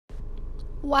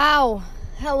Wow.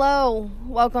 Hello.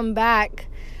 Welcome back.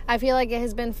 I feel like it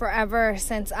has been forever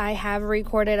since I have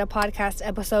recorded a podcast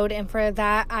episode, and for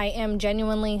that, I am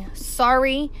genuinely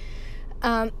sorry.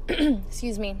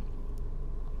 Excuse me.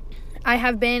 I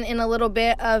have been in a little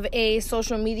bit of a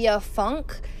social media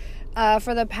funk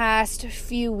for the past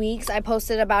few weeks. I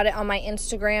posted about it on my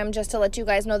Instagram just to let you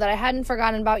guys know that I hadn't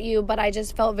forgotten about you, but I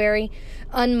just felt very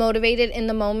unmotivated in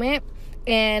the moment.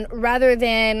 And rather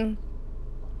than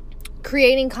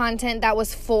creating content that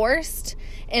was forced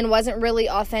and wasn't really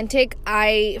authentic,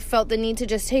 I felt the need to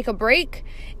just take a break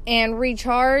and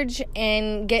recharge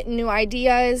and get new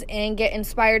ideas and get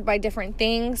inspired by different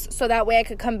things, so that way I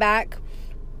could come back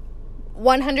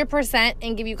 100%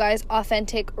 and give you guys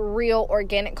authentic, real,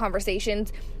 organic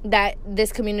conversations that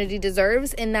this community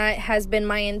deserves. And that has been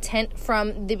my intent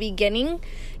from the beginning,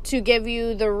 to give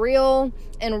you the real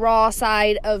and raw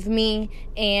side of me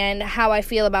and how I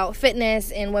feel about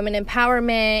fitness and women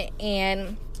empowerment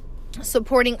and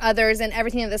supporting others and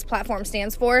everything that this platform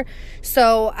stands for.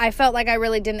 So I felt like I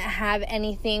really didn't have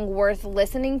anything worth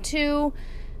listening to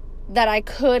that I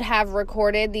could have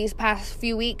recorded these past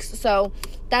few weeks. So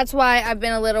that's why I've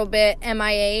been a little bit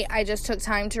MIA. I just took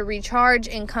time to recharge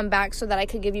and come back so that I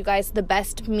could give you guys the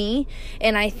best me.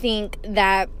 And I think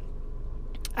that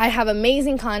I have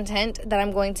amazing content that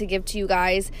I'm going to give to you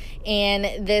guys,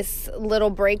 and this little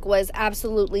break was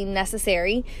absolutely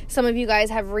necessary. Some of you guys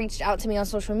have reached out to me on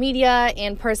social media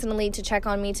and personally to check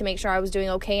on me to make sure I was doing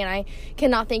okay, and I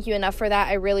cannot thank you enough for that.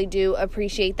 I really do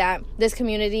appreciate that. This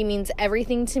community means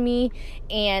everything to me,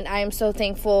 and I am so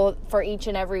thankful for each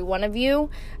and every one of you.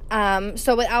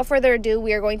 So without further ado,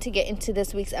 we are going to get into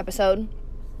this week's episode,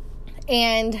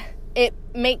 and it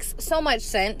makes so much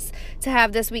sense to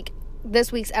have this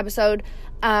week's episode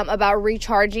about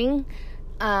recharging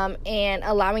and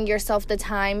allowing yourself the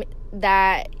time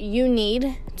that you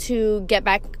need to get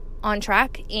back on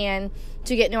track and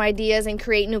to get new ideas and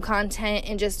create new content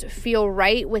and just feel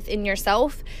right within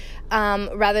yourself,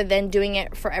 rather than doing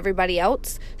it for everybody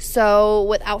else. So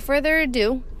without further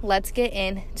ado, let's get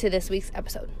into this week's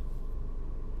episode.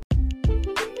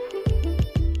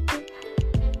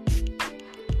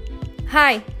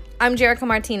 Hi, I'm Jerica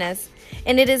Martinez,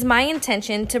 and it is my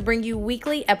intention to bring you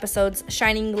weekly episodes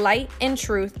shining light and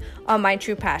truth on my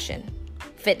true passion,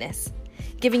 fitness,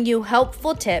 giving you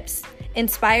helpful tips,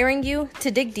 inspiring you to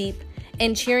dig deep,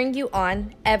 and cheering you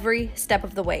on every step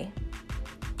of the way.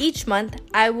 Each month,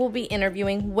 I will be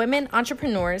interviewing women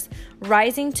entrepreneurs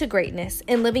rising to greatness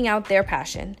and living out their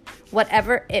passion,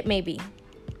 whatever it may be.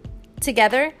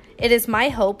 Together, it is my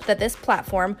hope that this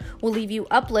platform will leave you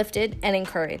uplifted and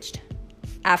encouraged.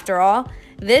 After all,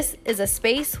 this is a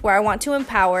space where I want to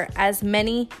empower as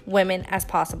many women as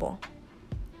possible.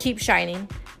 Keep shining.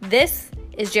 This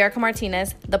is Jerica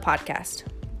Martinez, the podcast.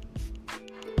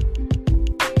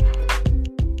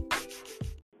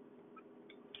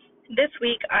 This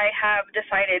week, I have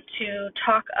decided to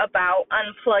talk about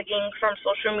unplugging from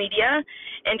social media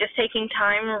and just taking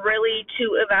time really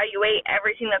to evaluate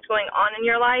everything that's going on in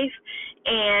your life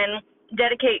and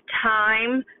dedicate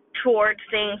time towards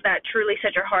things that truly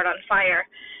set your heart on fire.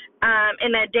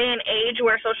 In a day and age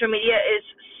where social media is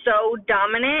so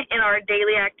dominant in our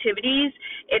daily activities,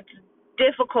 it's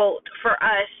difficult for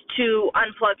us to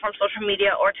unplug from social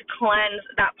media or to cleanse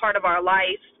that part of our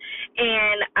life.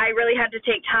 And I really had to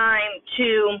take time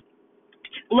to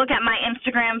look at my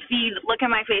Instagram feed, look at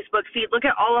my Facebook feed, look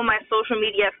at all of my social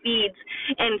media feeds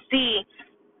and see,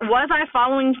 was I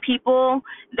following people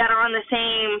that are on the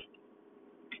same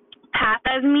path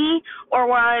as me, or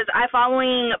was I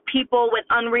following people with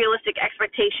unrealistic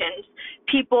expectations,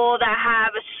 people that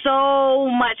have so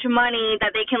much money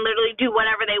that they can literally do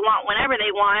whatever they want whenever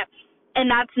they want, and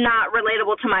that's not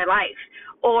relatable to my life?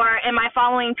 Or am I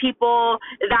following people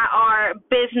that are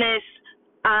business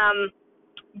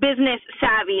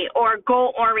savvy or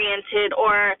goal oriented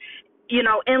or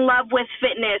in love with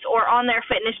fitness or on their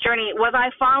fitness journey? Was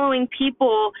I following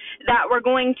people that were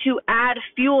going to add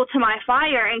fuel to my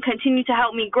fire and continue to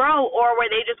help me grow, or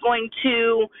were they just going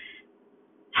to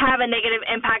have a negative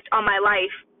impact on my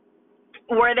life?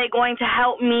 Were they going to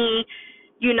help me,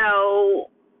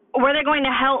 were they going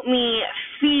to help me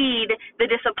feed the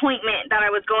disappointment that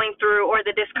I was going through or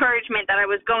the discouragement that I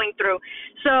was going through?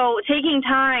 So taking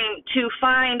time to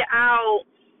find out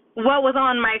what was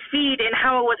on my feed and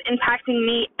how it was impacting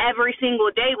me every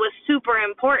single day was super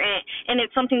important, and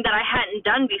it's something that I hadn't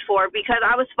done before because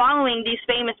I was following these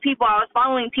famous people. I was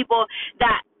following people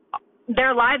that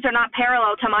their lives are not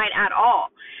parallel to mine at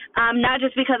all, not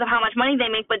just because of how much money they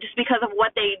make, but just because of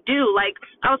what they do. Like,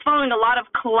 I was following a lot of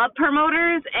club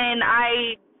promoters, and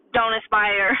I don't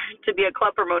aspire to be a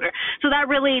club promoter. So that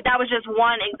was just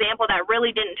one example that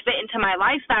really didn't fit into my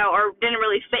lifestyle or didn't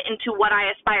really fit into what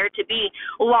I aspired to be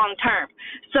long term.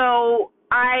 So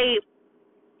I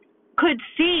could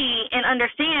see and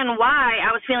understand why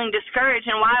I was feeling discouraged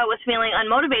and why I was feeling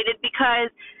unmotivated, because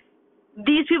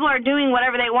these people are doing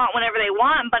whatever they want whenever they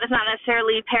want, but it's not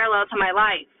necessarily parallel to my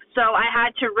life. So I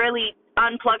had to really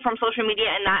unplug from social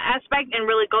media in that aspect and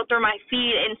really go through my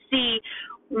feed and see,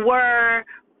 were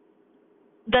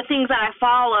the things that I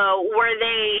follow, were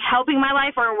they helping my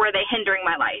life or were they hindering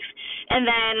my life? And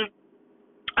then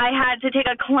I had to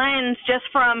take a cleanse just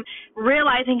from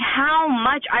realizing how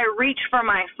much I reach for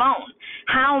my phone,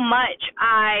 how much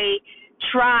I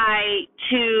try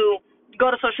to go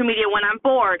to social media when I'm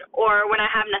bored or when I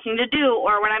have nothing to do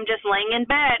or when I'm just laying in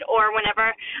bed or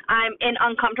whenever I'm in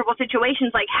uncomfortable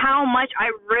situations. Like, how much I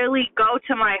really go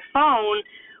to my phone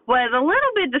was a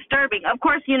little bit disturbing. Of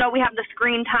course, we have the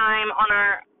screen time on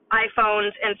our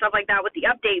iPhones and stuff like that with the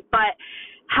update, but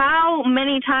how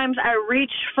many times I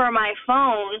reached for my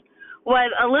phone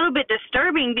was a little bit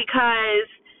disturbing, because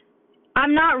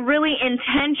I'm not really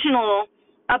intentional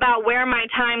about where my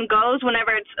time goes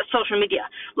whenever it's social media.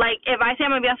 Like, if I say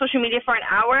I'm going to be on social media for an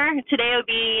hour, today it would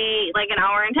be like an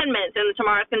hour and 10 minutes, and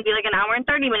tomorrow it's going to be like an hour and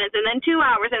 30 minutes, and then 2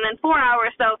 hours, and then 4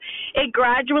 hours. So it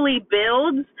gradually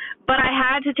builds, but I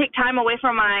had to take time away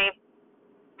from my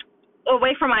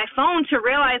phone to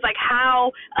realize, like,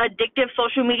 how addictive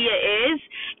social media is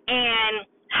and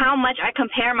how much I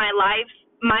compare my life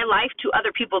to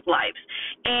other people's lives.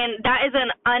 And that is an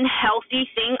unhealthy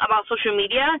thing about social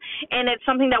media, and it's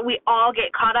something that we all get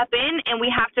caught up in, and we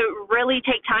have to really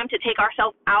take time to take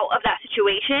ourselves out of that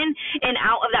situation and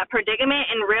out of that predicament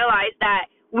and realize that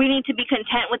we need to be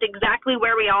content with exactly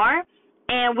where we are,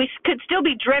 and we could still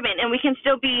be driven, and we can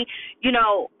still be,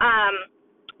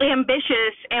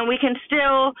 ambitious, and we can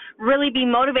still really be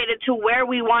motivated to where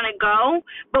we want to go,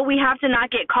 but we have to not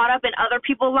get caught up in other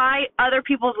people's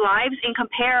lives and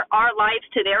compare our lives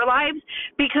to their lives,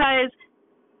 because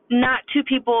not two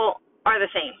people are the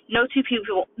same. No two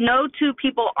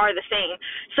people are the same.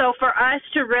 So for us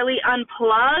to really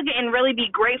unplug and really be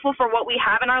grateful for what we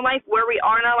have in our life, where we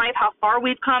are in our life, how far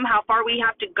we've come, how far we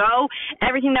have to go,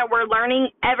 everything that we're learning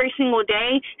every single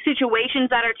day, situations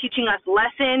that are teaching us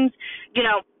lessons,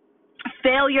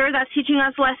 failure that's teaching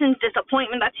us lessons,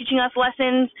 disappointment that's teaching us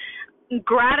lessons,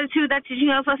 gratitude that's teaching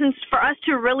us lessons. For us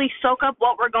to really soak up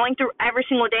what we're going through every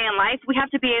single day in life, we have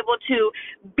to be able to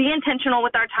be intentional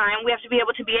with our time. We have to be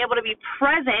able to be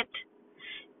present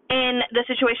in the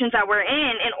situations that we're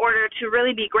in order to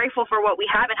really be grateful for what we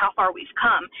have and how far we've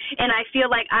come. And I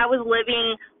feel like I was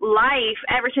living life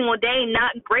every single day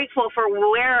not grateful for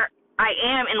where I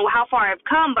am and how far I've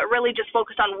come, but really just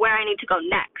focused on where I need to go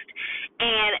next.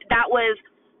 And that was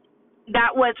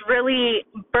really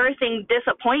birthing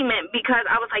disappointment, because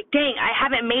I was like, dang, I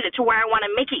haven't made it to where I want to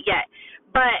make it yet.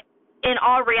 But in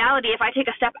all reality, if I take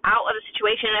a step out of the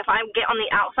situation, if I get on the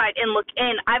outside and look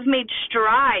in, I've made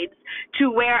strides to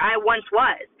where I once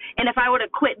was. And if I would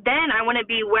have quit then, I wouldn't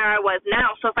be where I was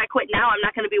now. So if I quit now, I'm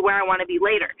not going to be where I want to be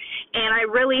later. And I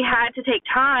really had to take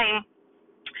time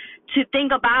to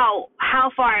think about how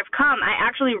far I've come. I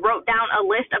actually wrote down a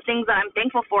list of things that I'm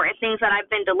thankful for and things that I've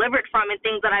been delivered from and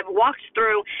things that I've walked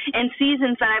through and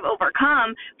seasons that I've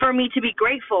overcome for me to be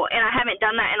grateful. And I haven't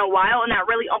done that in a while, and that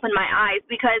really opened my eyes,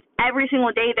 because every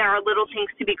single day there are little things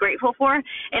to be grateful for,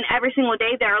 and every single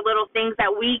day there are little things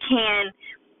that we can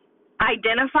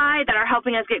identify that are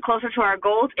helping us get closer to our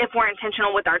goals if we're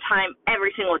intentional with our time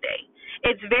every single day.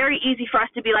 It's very easy for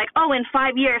us to be like, oh, in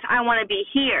 5 years I want to be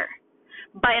here.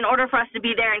 But in order for us to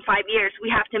be there in 5 years,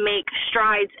 we have to make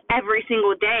strides every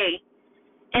single day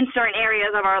in certain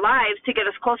areas of our lives to get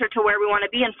us closer to where we want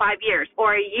to be in 5 years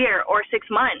or a year or 6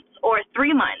 months or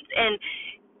 3 months. And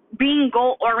being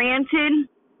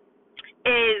goal-oriented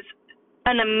is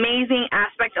an amazing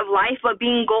aspect of life, but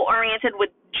being goal-oriented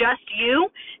with just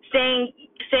you, staying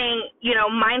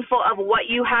mindful of what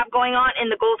you have going on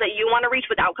and the goals that you want to reach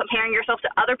without comparing yourself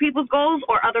to other people's goals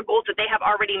or other goals that they have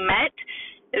already met,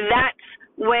 that's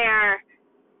where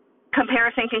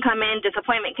comparison can come in,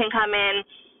 disappointment can come in,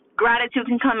 gratitude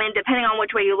can come in, depending on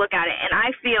which way you look at it. And I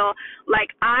feel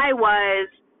like I was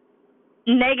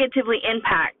negatively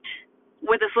impacted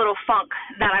with this little funk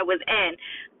that I was in.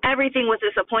 Everything was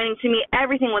disappointing to me.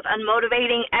 Everything was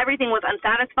unmotivating. Everything was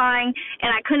unsatisfying,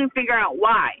 and I couldn't figure out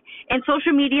why. And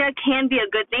social media can be a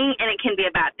good thing, and it can be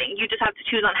a bad thing. You just have to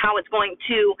choose on how it's going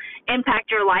to impact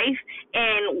your life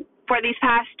and for these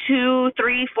past 2,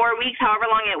 3, 4 weeks, however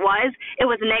long it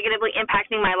was negatively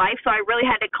impacting my life. So I really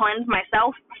had to cleanse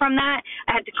myself from that.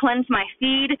 I had to cleanse my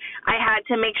feed. I had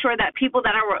to make sure that people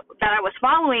that I was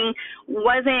following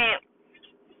wasn't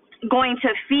going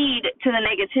to feed to the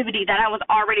negativity that I was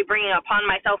already bringing upon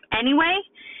myself anyway.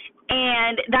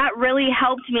 And that really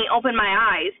helped me open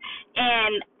my eyes.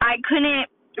 And I couldn't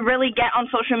really get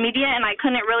on social media, and I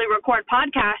couldn't really record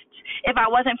podcasts if I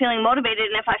wasn't feeling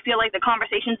motivated, and if I feel like the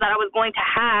conversations that I was going to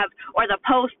have or the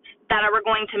posts that I were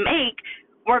going to make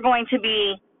were going to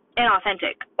be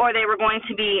inauthentic, or they were going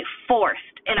to be forced.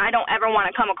 And I don't ever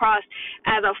want to come across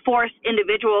as a forced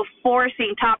individual,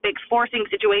 forcing topics, forcing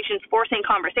situations, forcing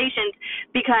conversations,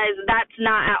 because that's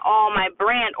not at all my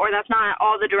brand, or that's not at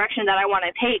all the direction that I want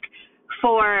to take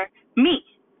for me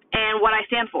and what I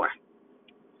stand for.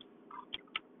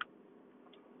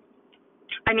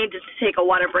 I need to take a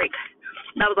water break.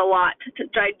 That was a lot to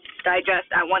digest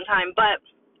at one time, but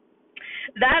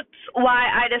that's why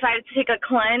I decided to take a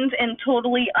cleanse and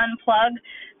totally unplug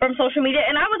from social media.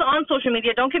 And I was on social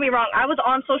media, don't get me wrong. I was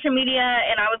on social media,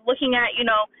 and I was looking at,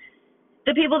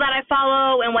 the people that I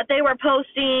follow and what they were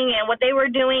posting and what they were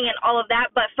doing and all of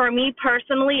that. But for me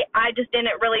personally, I just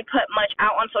didn't really put much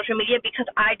out on social media because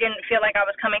I didn't feel like I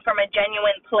was coming from a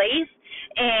genuine place.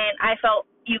 And I felt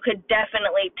you could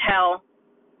definitely tell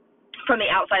from the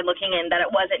outside looking in that it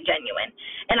wasn't genuine.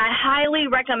 And I highly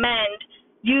recommend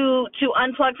you to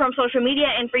unplug from social media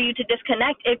and for you to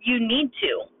disconnect if you need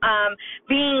to.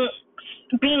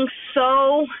 Being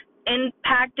so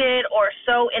impacted or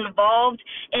so involved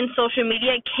in social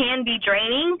media can be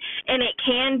draining, and it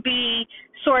can be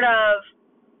sort of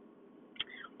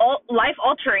life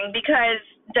altering, because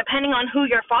depending on who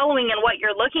you're following and what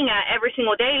you're looking at every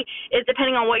single day is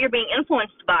depending on what you're being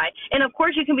influenced by. And of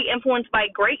course you can be influenced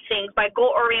by great things, by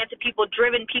goal-oriented people,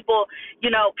 driven people,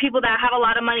 people that have a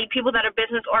lot of money, people that are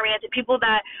business-oriented, people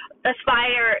that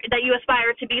you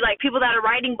aspire to be like, people that are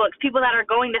writing books, people that are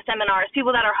going to seminars,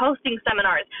 people that are hosting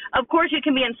seminars. Of course you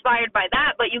can be inspired by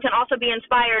that, but you can also be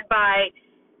inspired by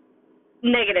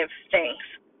negative things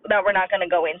that we're not going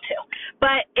to go into.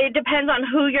 But it depends on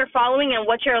who you're following and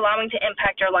what you're allowing to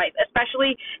impact your life.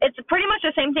 Especially, it's pretty much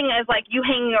the same thing as like you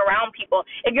hanging around people.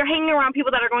 If you're hanging around people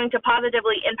that are going to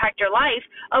positively impact your life,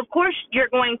 of course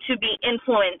you're going to be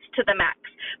influenced to the max.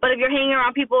 But if you're hanging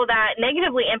around people that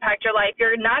negatively impact your life,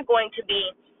 you're not going to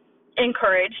be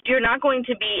encouraged. You're not going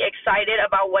to be excited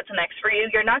about what's next for you.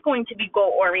 You're not going to be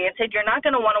goal-oriented. You're not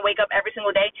going to want to wake up every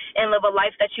single day and live a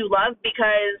life that you love,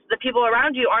 because the people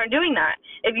around you aren't doing that.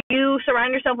 If you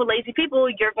surround yourself with lazy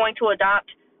people, you're going to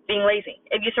adopt being lazy.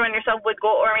 If you surround yourself with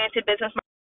goal-oriented business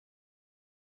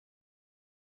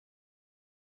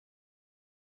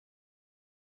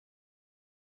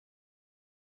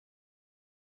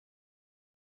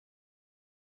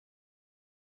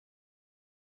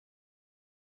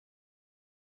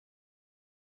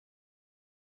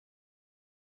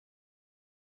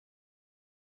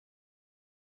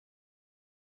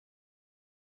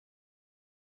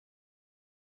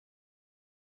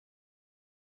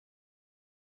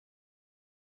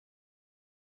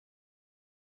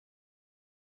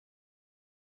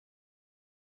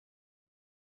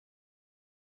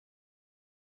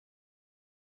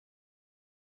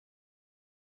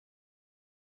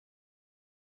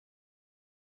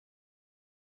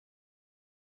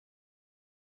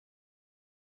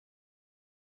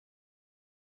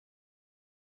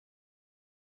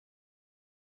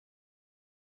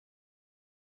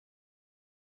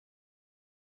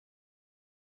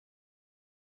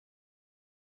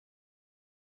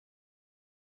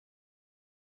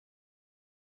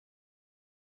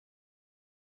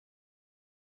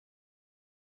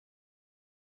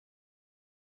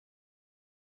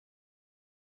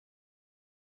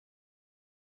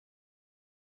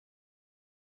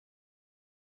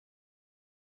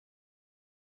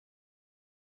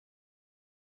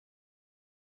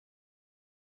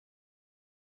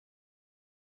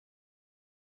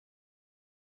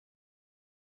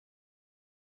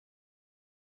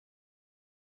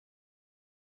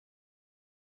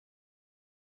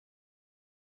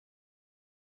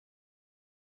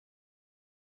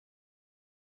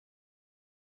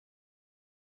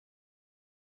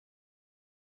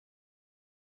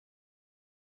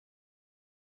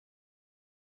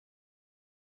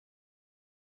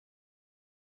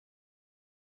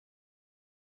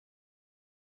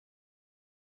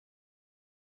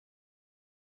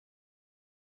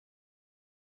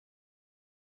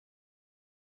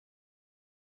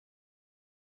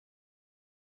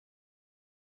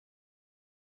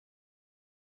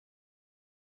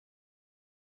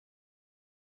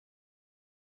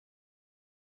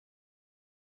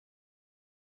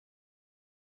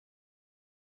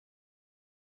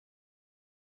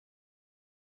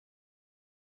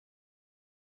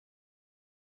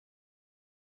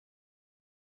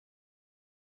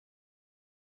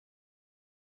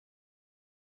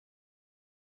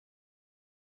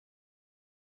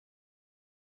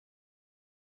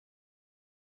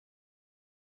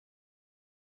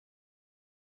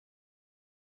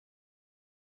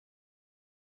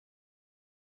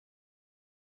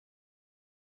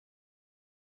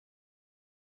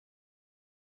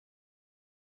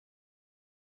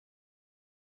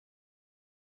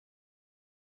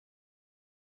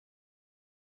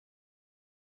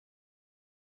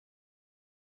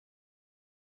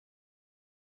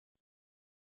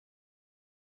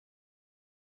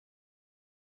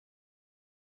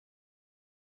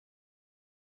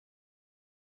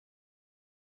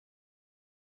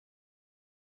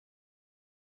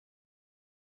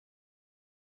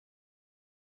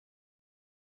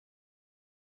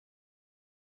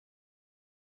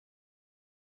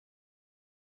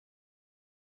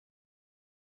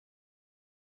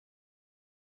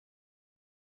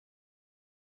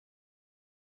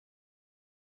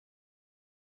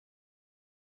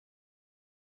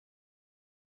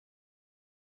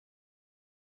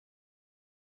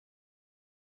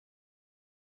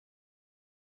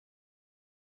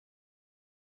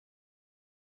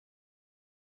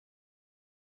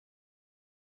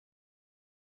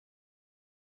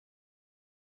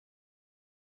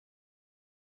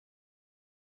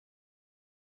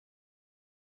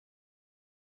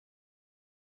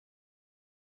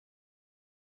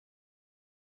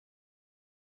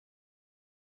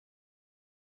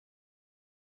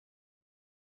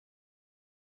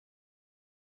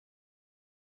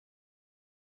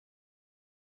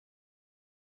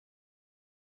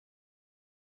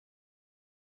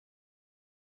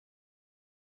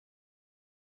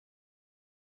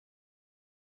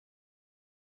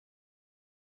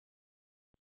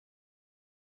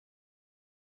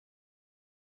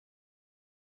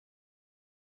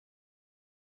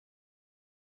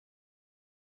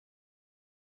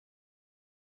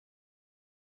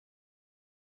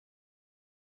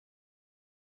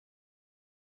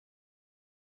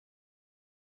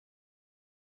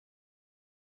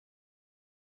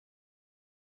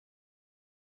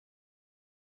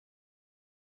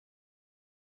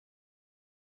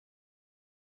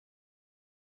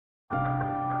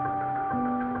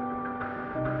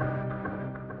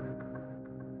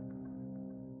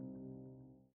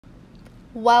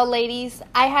Well, ladies,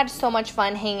 I had so much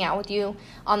fun hanging out with you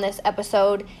on this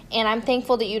episode, and I'm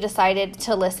thankful that you decided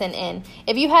to listen in.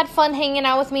 If you had fun hanging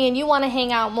out with me and you want to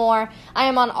hang out more, I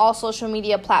am on all social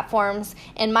media platforms,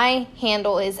 and my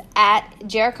handle is at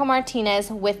Jerica Martinez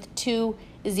with 2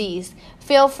 Z's.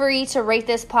 Feel free to rate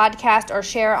this podcast or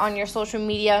share it on your social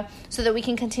media so that we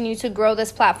can continue to grow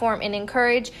this platform and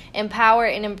encourage, empower,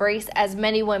 and embrace as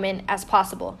many women as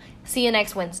possible. See you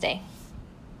next Wednesday.